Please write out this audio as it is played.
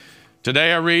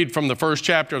Today I read from the first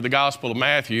chapter of the Gospel of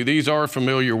Matthew. These are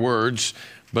familiar words,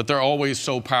 but they're always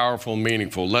so powerful and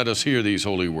meaningful. Let us hear these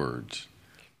holy words.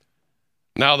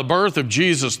 Now the birth of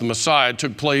Jesus the Messiah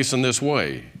took place in this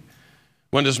way.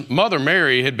 When his mother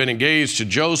Mary had been engaged to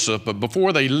Joseph, but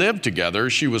before they lived together,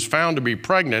 she was found to be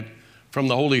pregnant from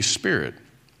the Holy Spirit.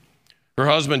 Her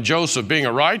husband Joseph, being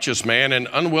a righteous man and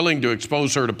unwilling to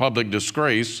expose her to public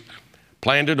disgrace,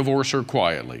 planned to divorce her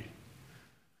quietly.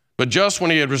 But just when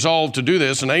he had resolved to do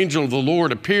this, an angel of the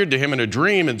Lord appeared to him in a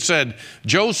dream and said,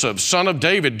 Joseph, son of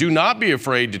David, do not be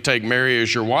afraid to take Mary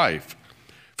as your wife,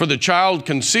 for the child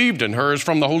conceived in her is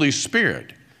from the Holy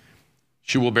Spirit.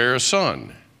 She will bear a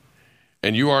son,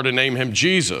 and you are to name him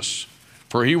Jesus,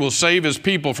 for he will save his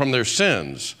people from their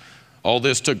sins. All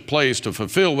this took place to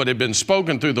fulfill what had been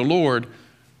spoken through the Lord,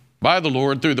 by the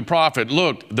Lord through the prophet.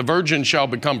 Look, the virgin shall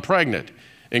become pregnant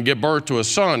and give birth to a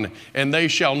son, and they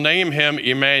shall name him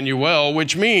Emmanuel,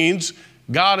 which means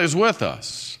God is with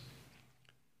us.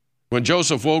 When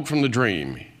Joseph woke from the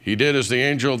dream, he did as the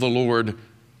angel of the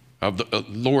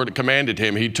Lord commanded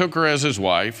him. He took her as his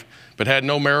wife, but had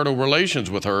no marital relations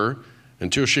with her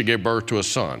until she gave birth to a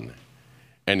son.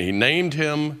 And he named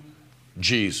him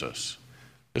Jesus.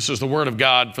 This is the word of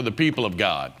God for the people of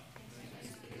God.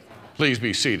 Please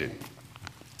be seated.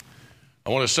 I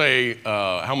want to say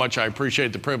how much I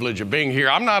appreciate the privilege of being here.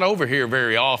 I'm not over here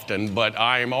very often, but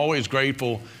I am always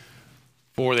grateful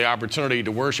for the opportunity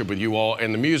to worship with you all,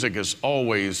 and the music is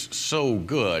always so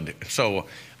good. So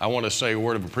I want to say a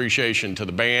word of appreciation to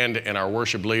the band and our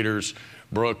worship leaders.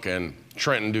 Brooke and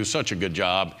Trenton do such a good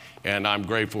job, and I'm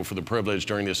grateful for the privilege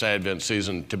during this Advent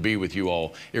season to be with you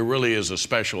all. It really is a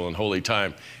special and holy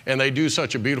time, and they do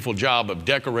such a beautiful job of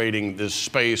decorating this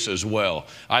space as well.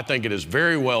 I think it is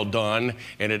very well done,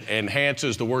 and it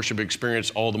enhances the worship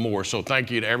experience all the more. So thank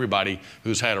you to everybody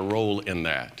who's had a role in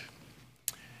that.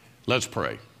 Let's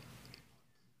pray.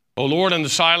 Oh Lord, in the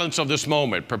silence of this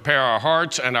moment, prepare our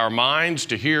hearts and our minds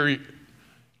to hear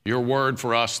your word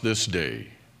for us this day,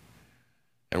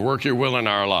 and work your will in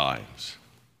our lives.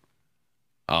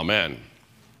 Amen.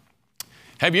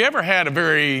 Have you ever had a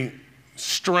very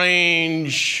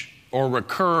strange or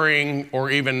recurring or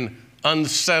even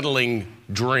unsettling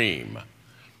dream?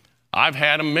 I've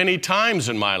had them many times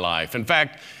in my life. In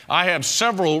fact, I have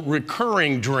several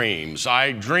recurring dreams.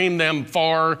 I dream them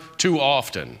far too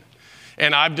often.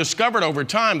 And I've discovered over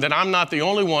time that I'm not the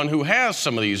only one who has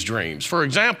some of these dreams. For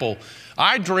example,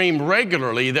 I dream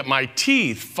regularly that my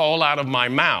teeth fall out of my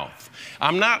mouth.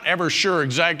 I'm not ever sure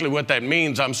exactly what that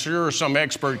means. I'm sure some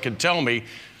expert could tell me.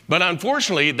 But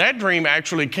unfortunately, that dream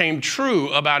actually came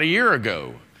true about a year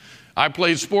ago. I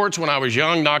played sports when I was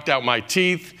young, knocked out my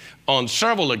teeth on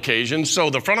several occasions. So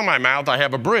the front of my mouth, I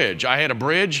have a bridge. I had a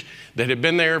bridge that had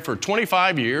been there for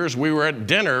 25 years. We were at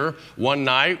dinner one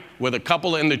night with a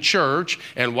couple in the church,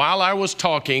 and while I was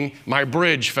talking, my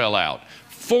bridge fell out.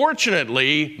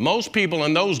 Fortunately, most people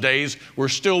in those days were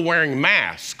still wearing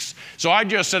masks. So I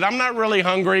just said, I'm not really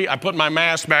hungry. I put my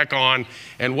mask back on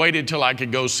and waited till I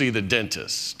could go see the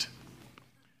dentist.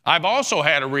 I've also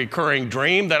had a recurring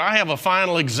dream that I have a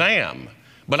final exam,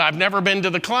 but I've never been to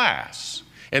the class.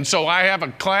 And so I have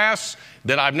a class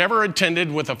that I've never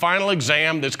attended with a final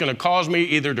exam that's going to cause me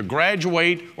either to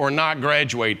graduate or not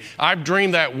graduate. I've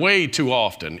dreamed that way too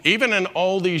often. Even in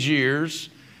all these years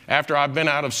after I've been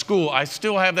out of school, I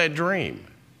still have that dream.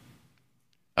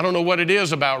 I don't know what it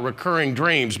is about recurring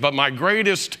dreams, but my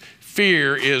greatest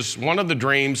fear is one of the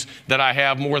dreams that I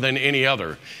have more than any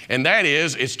other. And that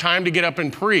is, it's time to get up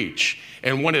and preach.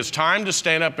 And when it's time to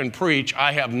stand up and preach,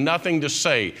 I have nothing to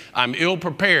say. I'm ill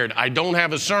prepared. I don't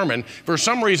have a sermon. For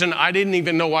some reason, I didn't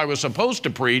even know I was supposed to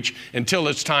preach until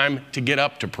it's time to get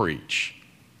up to preach.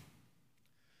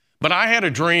 But I had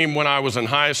a dream when I was in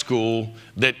high school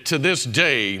that to this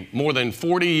day, more than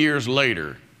 40 years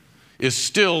later, is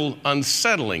still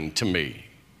unsettling to me.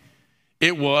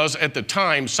 It was, at the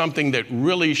time, something that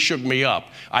really shook me up.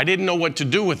 I didn't know what to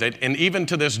do with it, and even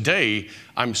to this day,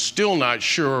 I'm still not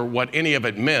sure what any of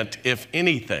it meant, if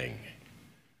anything.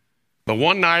 But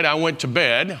one night I went to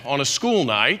bed on a school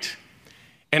night,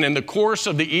 and in the course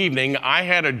of the evening, I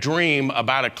had a dream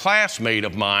about a classmate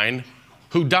of mine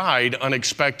who died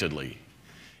unexpectedly.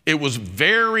 It was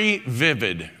very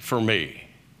vivid for me.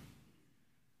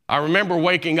 I remember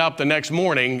waking up the next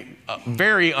morning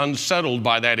very unsettled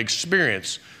by that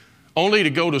experience, only to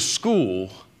go to school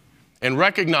and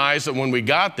recognize that when we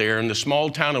got there in the small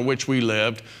town in which we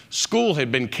lived, school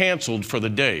had been canceled for the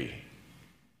day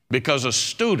because a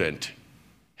student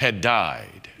had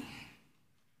died.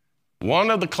 One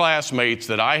of the classmates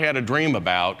that I had a dream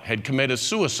about had committed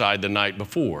suicide the night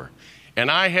before, and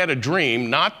I had a dream,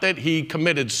 not that he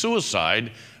committed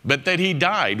suicide, but that he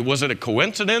died. Was it a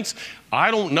coincidence?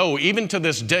 I don't know, even to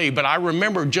this day, but I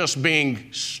remember just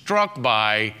being struck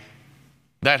by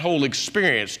that whole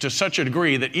experience to such a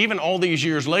degree that even all these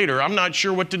years later, I'm not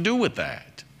sure what to do with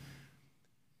that.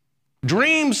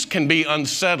 Dreams can be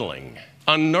unsettling,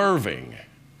 unnerving,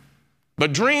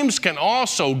 but dreams can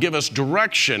also give us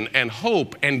direction and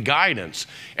hope and guidance.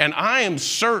 And I am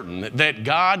certain that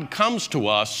God comes to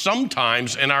us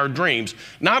sometimes in our dreams,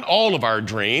 not all of our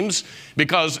dreams,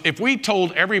 because if we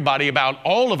told everybody about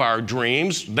all of our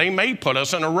dreams, they may put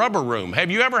us in a rubber room. Have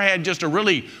you ever had just a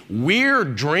really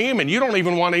weird dream and you don't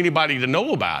even want anybody to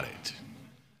know about it?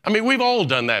 I mean, we've all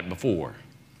done that before.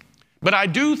 But I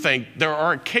do think there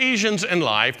are occasions in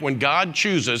life when God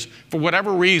chooses, for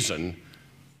whatever reason,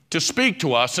 to speak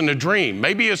to us in a dream.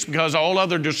 Maybe it's because all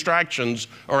other distractions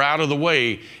are out of the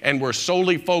way and we're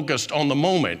solely focused on the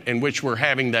moment in which we're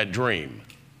having that dream.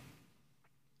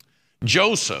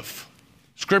 Joseph,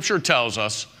 Scripture tells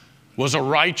us, was a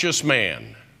righteous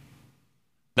man.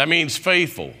 That means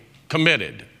faithful,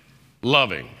 committed,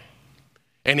 loving.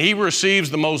 And he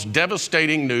receives the most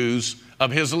devastating news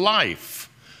of his life.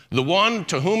 The one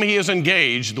to whom he is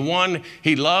engaged, the one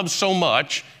he loves so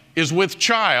much, is with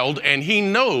child, and he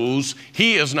knows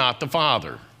he is not the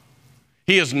father.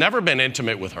 He has never been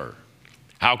intimate with her.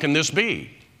 How can this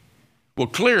be? Well,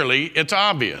 clearly, it's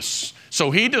obvious. So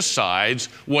he decides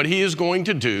what he is going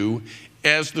to do,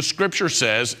 as the Scripture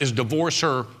says, is divorce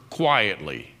her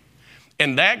quietly.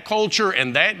 In that culture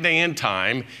and that day and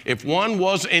time, if one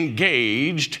was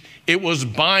engaged, it was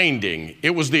binding. It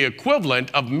was the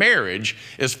equivalent of marriage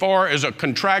as far as a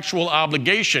contractual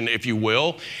obligation, if you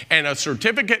will, and a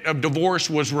certificate of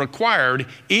divorce was required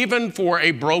even for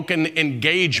a broken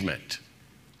engagement.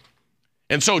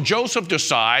 And so Joseph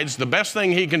decides the best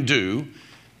thing he can do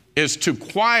is to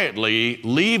quietly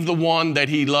leave the one that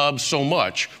he loves so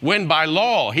much, when by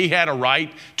law he had a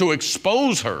right to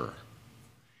expose her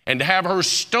and to have her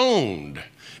stoned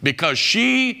because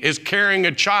she is carrying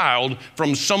a child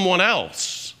from someone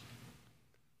else.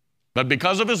 But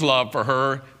because of his love for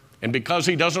her and because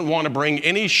he doesn't want to bring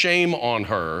any shame on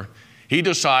her, he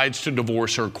decides to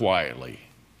divorce her quietly.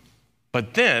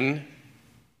 But then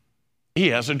he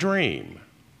has a dream.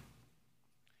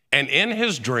 And in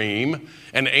his dream,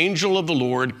 an angel of the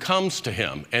Lord comes to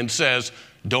him and says,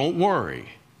 "Don't worry.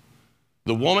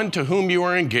 The woman to whom you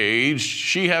are engaged,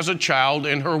 she has a child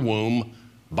in her womb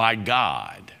by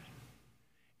God.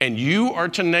 And you are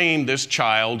to name this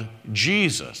child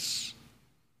Jesus.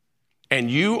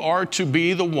 And you are to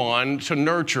be the one to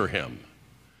nurture him.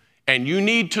 And you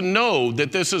need to know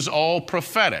that this is all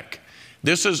prophetic.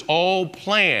 This is all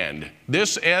planned.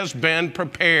 This has been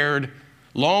prepared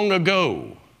long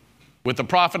ago. With the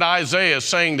prophet Isaiah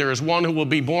saying there is one who will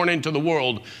be born into the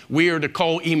world, we are to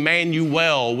call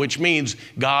Emmanuel, which means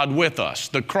God with us,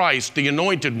 the Christ, the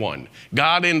anointed one,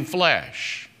 God in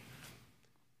flesh."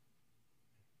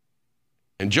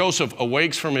 And Joseph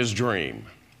awakes from his dream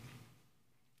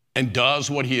and does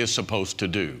what he is supposed to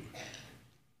do.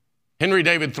 Henry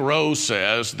David Thoreau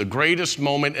says the greatest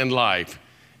moment in life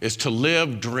is to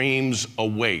live dreams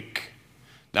awake.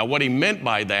 Now, what he meant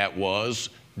by that was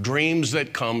dreams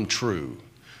that come true,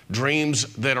 dreams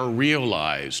that are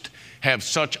realized, have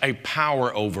such a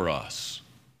power over us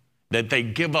that they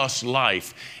give us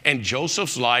life. And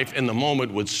Joseph's life in the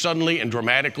moment would suddenly and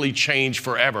dramatically change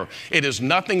forever. It is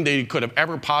nothing that he could have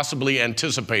ever possibly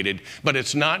anticipated, but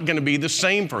it's not going to be the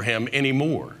same for him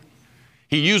anymore.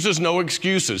 He uses no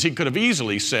excuses. He could have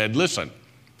easily said, "Listen,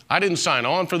 I didn't sign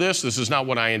on for this. This is not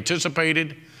what I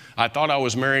anticipated. I thought I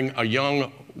was marrying a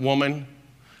young woman.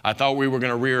 I thought we were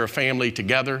going to rear a family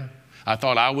together. I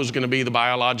thought I was going to be the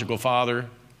biological father."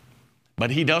 But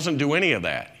he doesn't do any of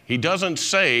that. He doesn't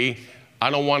say,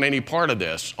 "I don't want any part of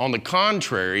this." On the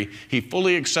contrary, he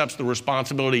fully accepts the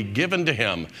responsibility given to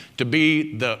him to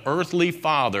be the earthly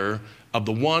father of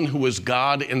the one who is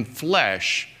God in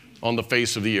flesh on the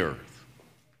face of the earth.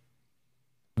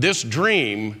 This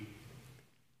dream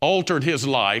altered his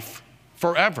life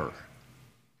forever.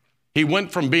 He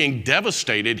went from being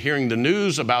devastated hearing the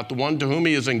news about the one to whom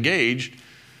he is engaged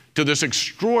to this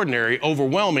extraordinary,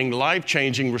 overwhelming,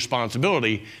 life-changing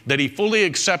responsibility that he fully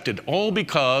accepted, all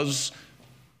because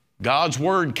God's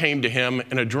word came to him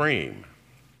in a dream.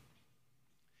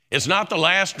 It's not the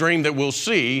last dream that we'll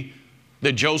see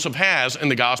that Joseph has in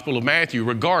the Gospel of Matthew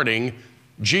regarding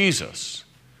Jesus.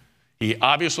 He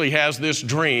obviously has this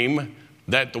dream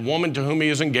that the woman to whom he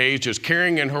is engaged is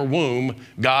carrying in her womb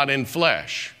God in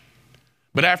flesh.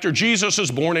 But after Jesus is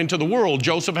born into the world,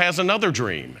 Joseph has another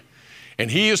dream. And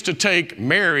he is to take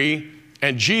Mary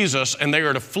and Jesus, and they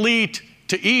are to flee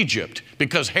to Egypt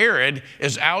because Herod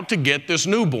is out to get this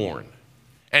newborn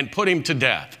and put him to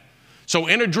death. So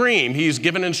in a dream, he's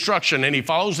given instruction, and he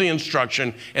follows the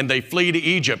instruction, and they flee to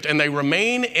Egypt. And they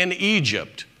remain in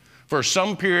Egypt for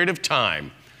some period of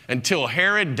time until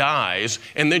Herod dies,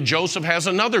 and then Joseph has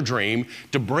another dream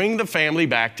to bring the family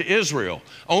back to Israel,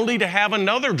 only to have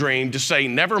another dream to say,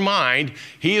 never mind,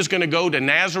 he is going to go to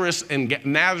Nazareth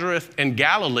and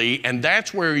Galilee, and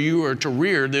that's where you are to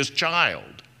rear this child.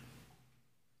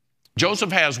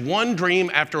 Joseph has one dream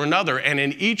after another, and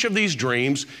in each of these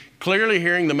dreams, clearly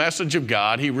hearing the message of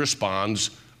God, he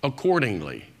responds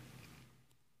accordingly.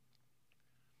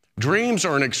 Dreams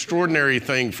are an extraordinary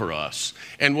thing for us.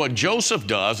 And what Joseph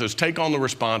does is take on the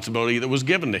responsibility that was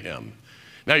given to him.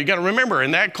 Now, you got to remember,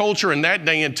 in that culture, in that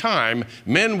day and time,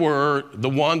 men were the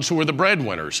ones who were the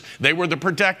breadwinners. They were the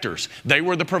protectors. They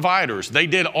were the providers. They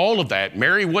did all of that.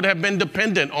 Mary would have been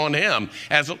dependent on him,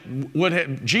 as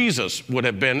Jesus would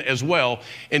have been as well.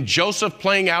 And Joseph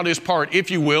playing out his part, if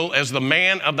you will, as the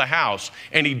man of the house.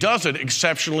 And he does it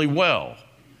exceptionally well.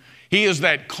 He is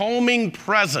that calming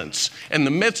presence in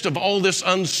the midst of all this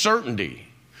uncertainty.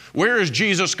 Where is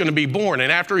Jesus going to be born?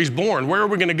 And after he's born, where are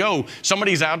we going to go?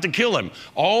 Somebody's out to kill him.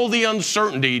 All the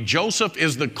uncertainty, Joseph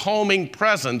is the calming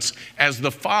presence as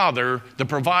the father, the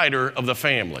provider of the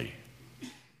family.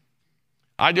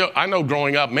 I know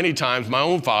growing up many times, my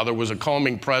own father was a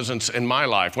calming presence in my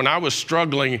life. When I was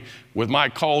struggling with my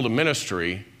call to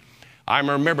ministry, I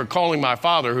remember calling my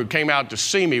father, who came out to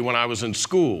see me when I was in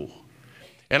school.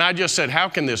 And I just said, how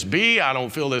can this be? I don't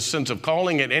feel this sense of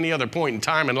calling at any other point in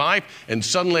time in life. And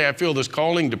suddenly I feel this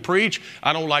calling to preach.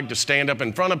 I don't like to stand up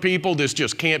in front of people. This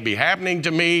just can't be happening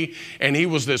to me. And he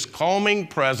was this calming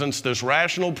presence, this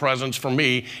rational presence for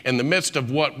me in the midst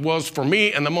of what was for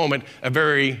me in the moment a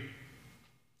very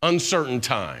uncertain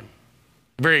time,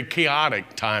 a very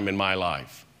chaotic time in my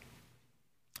life.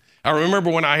 I remember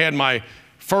when I had my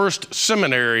first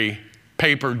seminary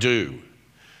paper due.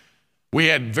 We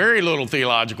had very little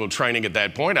theological training at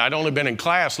that point. I'd only been in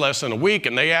class less than a week,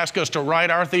 and they asked us to write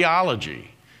our theology.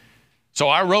 So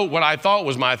I wrote what I thought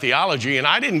was my theology, and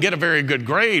I didn't get a very good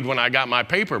grade when I got my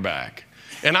paper back.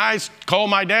 And I called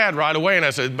my dad right away, and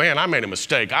I said, man, I made a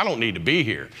mistake. I don't need to be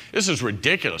here. This is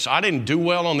ridiculous. I didn't do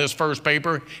well on this first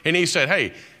paper. And he said,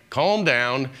 hey, calm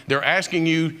down. They're asking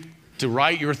you to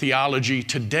write your theology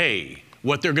today.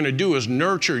 What they're going to do is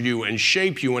nurture you and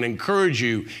shape you and encourage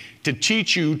you to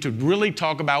teach you to really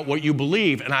talk about what you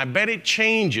believe. And I bet it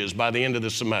changes by the end of the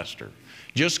semester.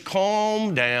 Just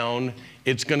calm down.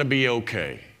 It's going to be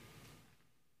okay.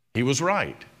 He was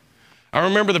right. I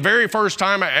remember the very first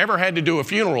time I ever had to do a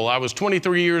funeral. I was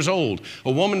 23 years old.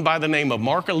 A woman by the name of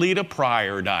Marcolita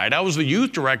Pryor died. I was the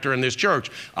youth director in this church.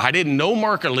 I didn't know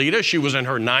Marcolita. She was in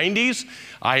her 90s.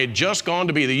 I had just gone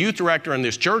to be the youth director in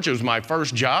this church. It was my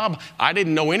first job. I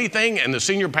didn't know anything, and the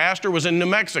senior pastor was in New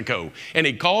Mexico. And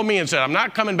he called me and said, I'm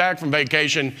not coming back from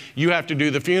vacation. You have to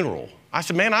do the funeral. I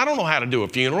said, man, I don't know how to do a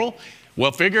funeral.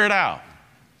 Well, figure it out.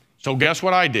 So guess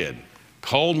what I did?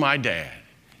 Called my dad.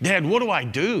 Dad, what do I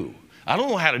do? I don't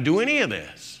know how to do any of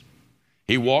this.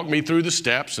 He walked me through the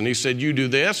steps, and he said, you do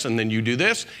this, and then you do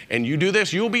this, and you do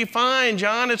this. You'll be fine,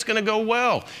 John. It's going to go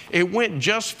well. It went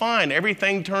just fine.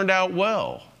 Everything turned out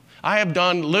well. I have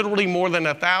done literally more than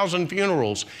 1,000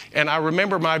 funerals, and I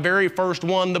remember my very first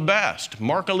one the best,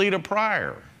 Marcolita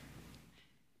Pryor.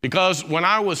 Because when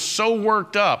I was so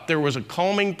worked up, there was a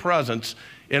calming presence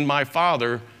in my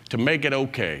father to make it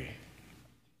okay.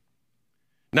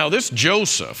 Now, this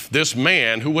Joseph, this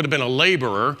man who would have been a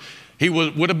laborer, he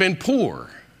would have been poor,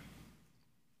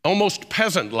 almost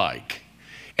peasant-like.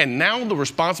 And now the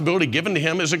responsibility given to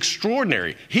him is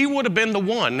extraordinary. He would have been the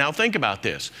one, now think about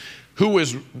this, who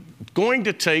is going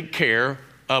to take care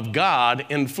of God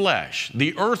in flesh,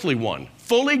 the earthly one,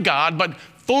 fully God, but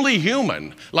fully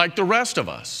human, like the rest of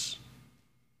us.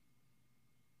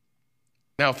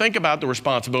 Now, think about the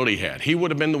responsibility he had. He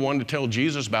would have been the one to tell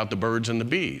Jesus about the birds and the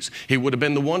bees. He would have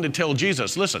been the one to tell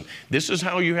Jesus, listen, this is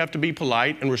how you have to be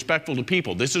polite and respectful to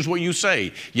people. This is what you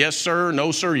say. Yes, sir.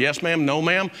 No, sir. Yes, ma'am. No,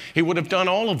 ma'am. He would have done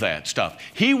all of that stuff.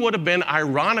 He would have been,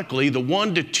 ironically, the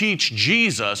one to teach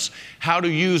Jesus how to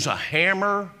use a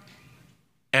hammer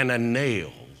and a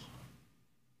nail.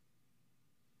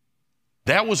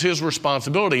 That was his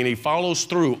responsibility, and he follows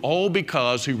through, all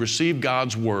because he received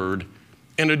God's word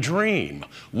in a dream.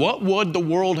 What would the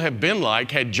world have been like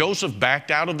had Joseph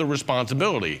backed out of the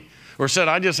responsibility or said,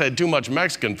 I just had too much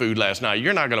Mexican food last night.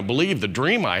 You're not going to believe the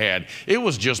dream I had. It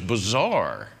was just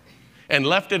bizarre, and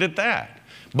left it at that.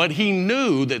 But he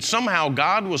knew that somehow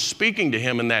God was speaking to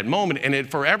him in that moment, and it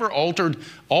forever altered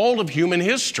all of human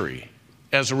history.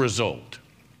 as a result.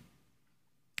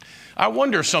 I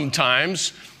wonder sometimes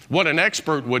what an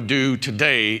expert would do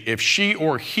today if she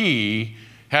or he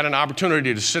had an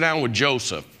opportunity to sit down with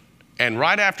Joseph, and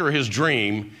right after his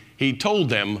dream, he told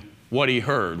them what he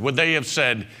heard. Would they have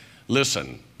said,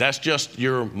 listen, that's just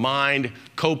your mind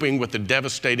coping with the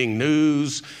devastating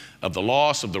news of the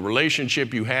loss of the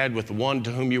relationship you had with the one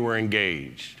to whom you were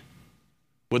engaged?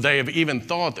 Would they have even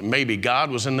thought that maybe God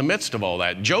was in the midst of all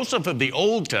that? Joseph of the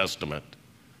Old Testament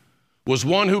was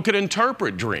one who could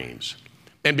interpret dreams.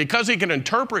 And because he could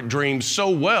interpret dreams so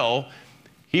well,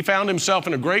 he found himself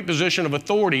in a great position of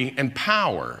authority and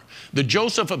power. The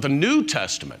Joseph of the New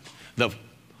Testament, the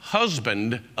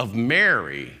husband of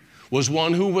Mary, was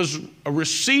one who was a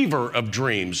receiver of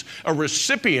dreams, a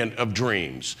recipient of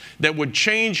dreams that would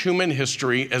change human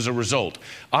history as a result.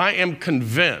 I am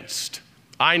convinced,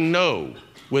 I know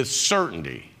with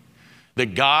certainty,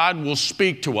 that God will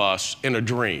speak to us in a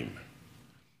dream.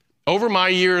 Over my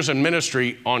years in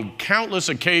ministry, on countless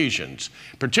occasions,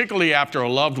 particularly after a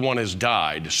loved one has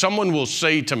died, someone will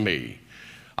say to me,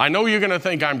 I know you're going to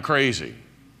think I'm crazy,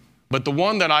 but the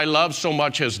one that I love so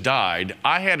much has died.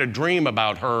 I had a dream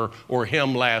about her or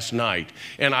him last night,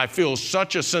 and I feel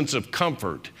such a sense of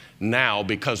comfort now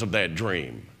because of that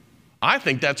dream. I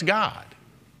think that's God.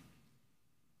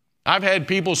 I've had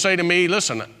people say to me,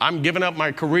 listen, I'm giving up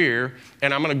my career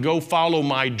and I'm going to go follow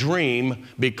my dream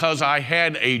because I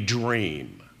had a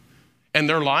dream. And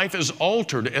their life is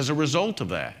altered as a result of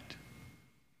that.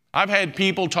 I've had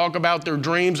people talk about their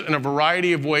dreams in a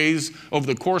variety of ways over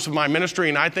the course of my ministry,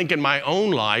 and I think in my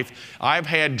own life, I've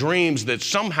had dreams that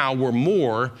somehow were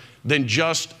more than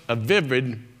just a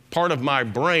vivid part of my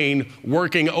brain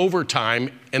working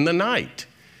overtime in the night.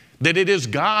 That it is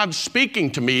God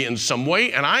speaking to me in some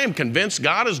way, and I am convinced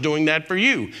God is doing that for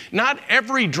you. Not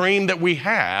every dream that we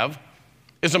have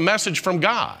is a message from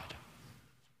God.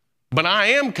 But I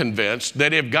am convinced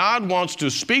that if God wants to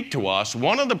speak to us,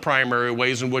 one of the primary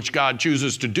ways in which God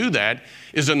chooses to do that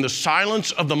is in the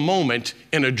silence of the moment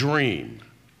in a dream.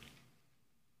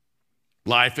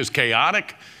 Life is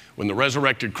chaotic. When the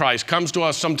resurrected Christ comes to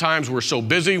us, sometimes we're so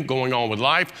busy going on with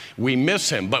life, we miss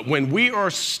him. But when we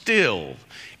are still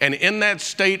and in that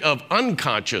state of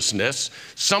unconsciousness,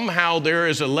 somehow there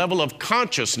is a level of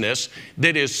consciousness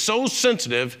that is so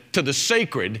sensitive to the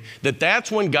sacred that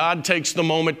that's when God takes the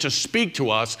moment to speak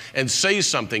to us and say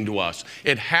something to us.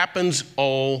 It happens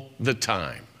all the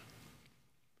time.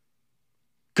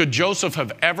 Could Joseph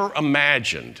have ever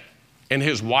imagined in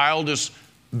his wildest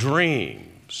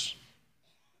dreams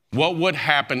what would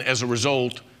happen as a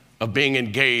result of being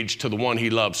engaged to the one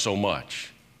he loved so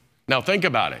much? Now think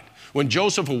about it. When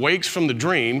Joseph awakes from the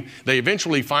dream, they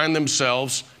eventually find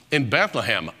themselves in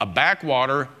Bethlehem, a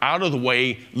backwater, out of the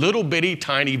way, little bitty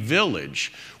tiny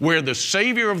village where the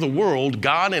Savior of the world,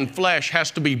 God in flesh,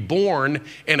 has to be born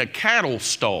in a cattle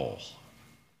stall.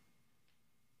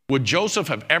 Would Joseph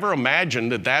have ever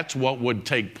imagined that that's what would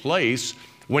take place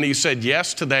when he said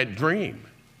yes to that dream?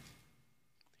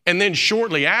 And then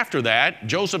shortly after that,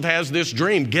 Joseph has this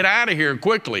dream. Get out of here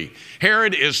quickly.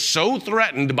 Herod is so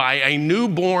threatened by a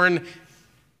newborn,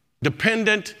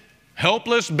 dependent,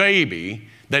 helpless baby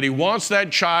that he wants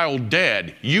that child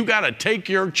dead. You got to take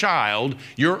your child,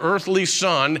 your earthly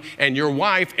son, and your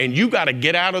wife, and you got to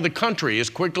get out of the country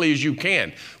as quickly as you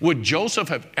can. Would Joseph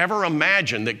have ever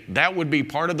imagined that that would be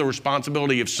part of the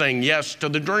responsibility of saying yes to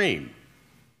the dream?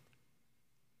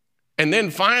 And then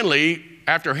finally,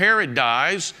 after Herod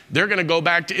dies, they're going to go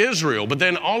back to Israel. But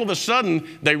then all of a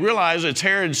sudden, they realize it's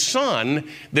Herod's son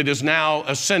that is now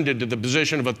ascended to the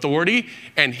position of authority,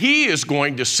 and he is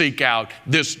going to seek out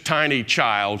this tiny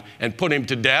child and put him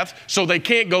to death. So they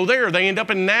can't go there. They end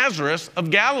up in Nazareth of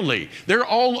Galilee. They're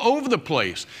all over the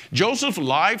place. Joseph's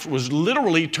life was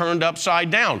literally turned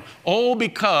upside down, all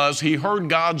because he heard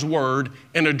God's word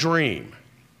in a dream.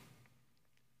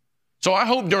 So I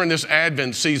hope during this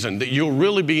Advent season that you'll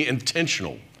really be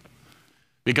intentional,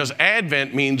 because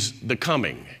Advent means the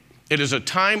coming. It is a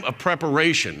time of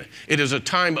preparation. It is a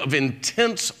time of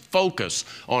intense focus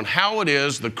on how it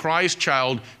is the Christ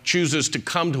child chooses to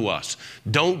come to us.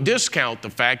 Don't discount the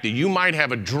fact that you might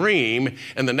have a dream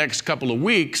in the next couple of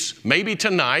weeks, maybe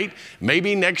tonight,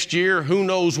 maybe next year, who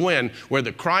knows when, where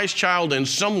the Christ child in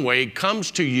some way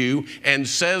comes to you and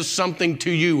says something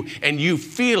to you, and you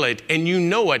feel it and you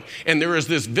know it, and there is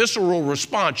this visceral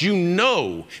response. You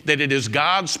know that it is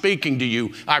God speaking to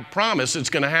you. I promise it's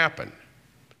going to happen.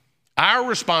 Our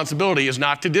responsibility is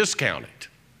not to discount it.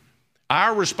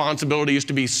 Our responsibility is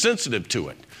to be sensitive to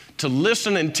it, to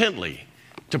listen intently,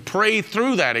 to pray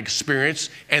through that experience,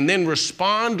 and then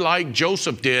respond like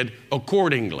Joseph did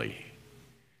accordingly.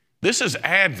 This is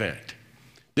Advent.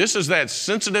 This is that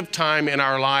sensitive time in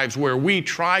our lives where we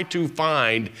try to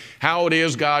find how it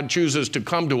is God chooses to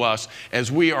come to us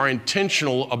as we are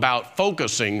intentional about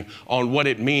focusing on what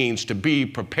it means to be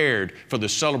prepared for the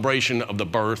celebration of the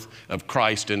birth of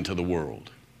Christ into the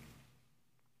world.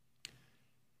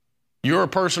 You're a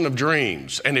person of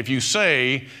dreams, and if you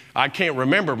say, I can't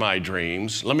remember my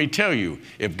dreams, let me tell you,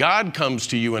 if God comes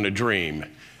to you in a dream,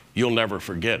 you'll never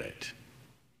forget it.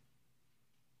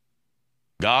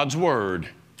 God's word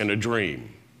in a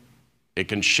dream. It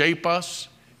can shape us,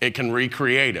 it can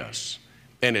recreate us,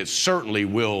 and it certainly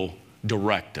will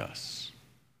direct us.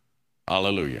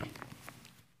 Hallelujah.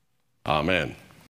 Amen.